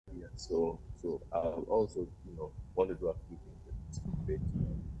So I'll also, want to do a few things with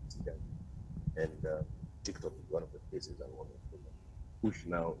and TikTok is one of the places I want to push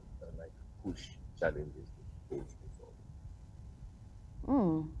now, like push challenges with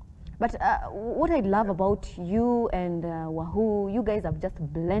But what I love about you and Wahoo, you guys have just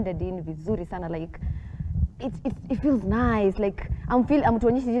blended in vizuri sana. Like it feels nice. Like I'm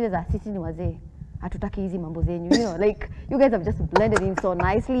tuonyeshi zile za sisi ni wazee. Hatutaki hizi mambo zenyu. Like you guys have just blended in so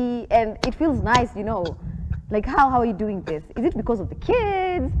nicely, and it feels nice. Like how are you doing this? Is it because of the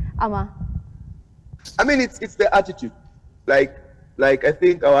kids, Ama? I mean, it's the attitude. Like I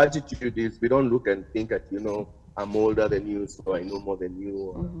think our attitude is we don't look and think that I'm older than you, so I know more than you,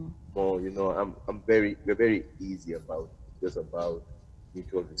 or more. We're very easy about it. Just about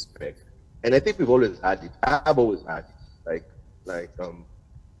mutual respect, and I think we've always had it. I've always had it.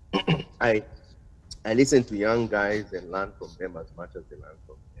 I listen to young guys and learn from them as much as they learn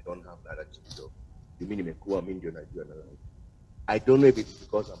from me. I don't have that attitude of you mean nimekuwa mimi ndio najua na. I don't know if it's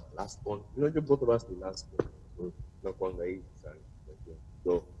because I'm a last born. Both of us are last born.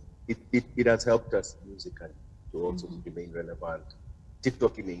 So it has helped us musically to also remain relevant.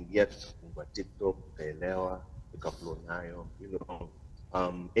 TikTok imeingia kwa TikTok ukaelewa tukaflow nayo.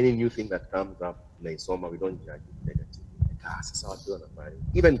 Any new thing that comes up naisoma, we don't judge it negatively. Like sasa watu wanafanya.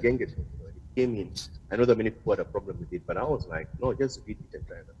 Even Genge it came in. I know that many people had a problem with it, but I was like, no, just read it and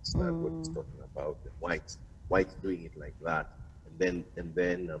try and understand what it's talking about and why it's doing it like that. And then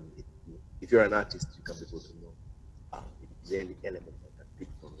if you're an artist, you can be able to know is there any element that can pick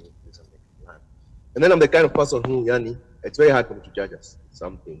from me, do something plan. And then I'm the kind of person who, it's very hard for me to judge us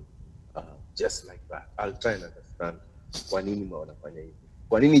something just like that. I'll try and understand kwa nini wanafanya hivi.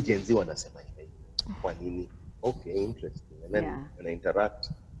 Kwa nini Gen Z wanasema hivi? Kwa nini? Okay, interesting. And then when I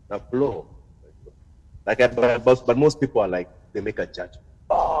interact, na flow. But most people are like, they make a judgment.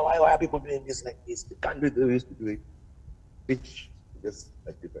 Oh, why are people doing this like this? They can't do it the way we used to do it. Which just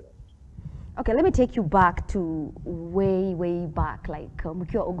a different. Okay, let me take you back to way back, like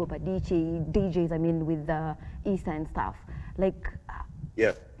Mukiwa Ogopa DJs. I mean, with the East and stuff. Like,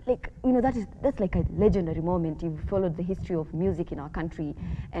 like that's like a legendary moment. You've followed the history of music in our country,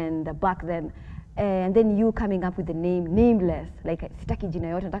 and back then, and then you coming up with the name Nameless. Like, sitaki jina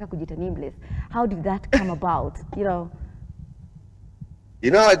yote, nataka kujita Nameless. How did that come about? I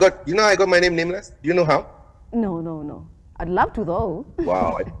got my name Nameless. Do you know how? No. I'd love to though.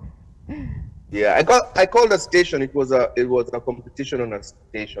 Wow. Yeah, I called a station. It was a competition on a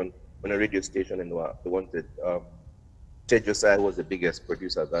radio station, and they wanted Ted Josiah was the biggest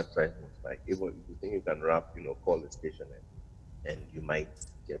producer at that time. It was like, even if you think you can rap, call the station and you might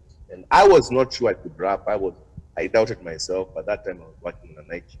get. And I was not sure I could rap. I doubted myself. At that time I was working on a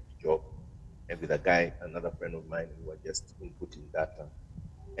night shift job, and with a guy, another friend of mine, who were just inputting data.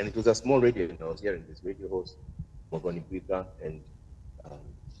 And it was a small radio, I was hearing this radio host, Mogoni Bwika, and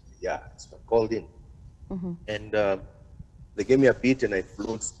so I called in. And they gave me a beat, and I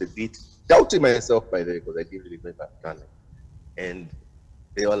flowed the beat, doubting myself by the way, because I didn't really know that talent. And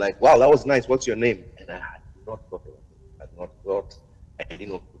they were like, wow, that was nice, what's your name? And I had not thought of it. I didn't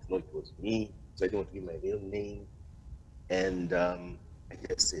know it was me, so I didn't want to give my real name. And I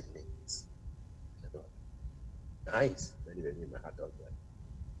just said names. I thought, nice. Anyway, in my heart I was like,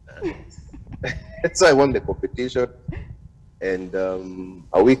 nice. So I won the competition. And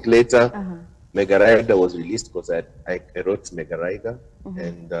a week later, Mega Rider was released because I wrote Mega Rider.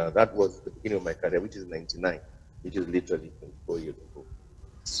 And that was the beginning of my career, which is 99, which is literally 24 years ago.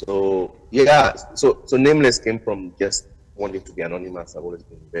 So, yeah, so Nameless came from just wanting to be anonymous. I've always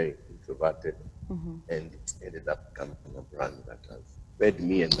been very introverted. And it ended up becoming a brand that has fed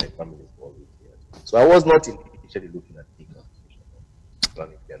me and my family for all these years. So I was not initially looking at being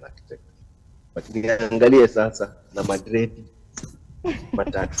planning to be an architect. But niangalie sasa na madredi,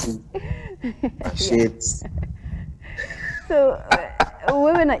 matatu, shades. So,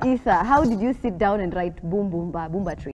 wewe na Isa, how did you sit down and write Boom Boomba Tree?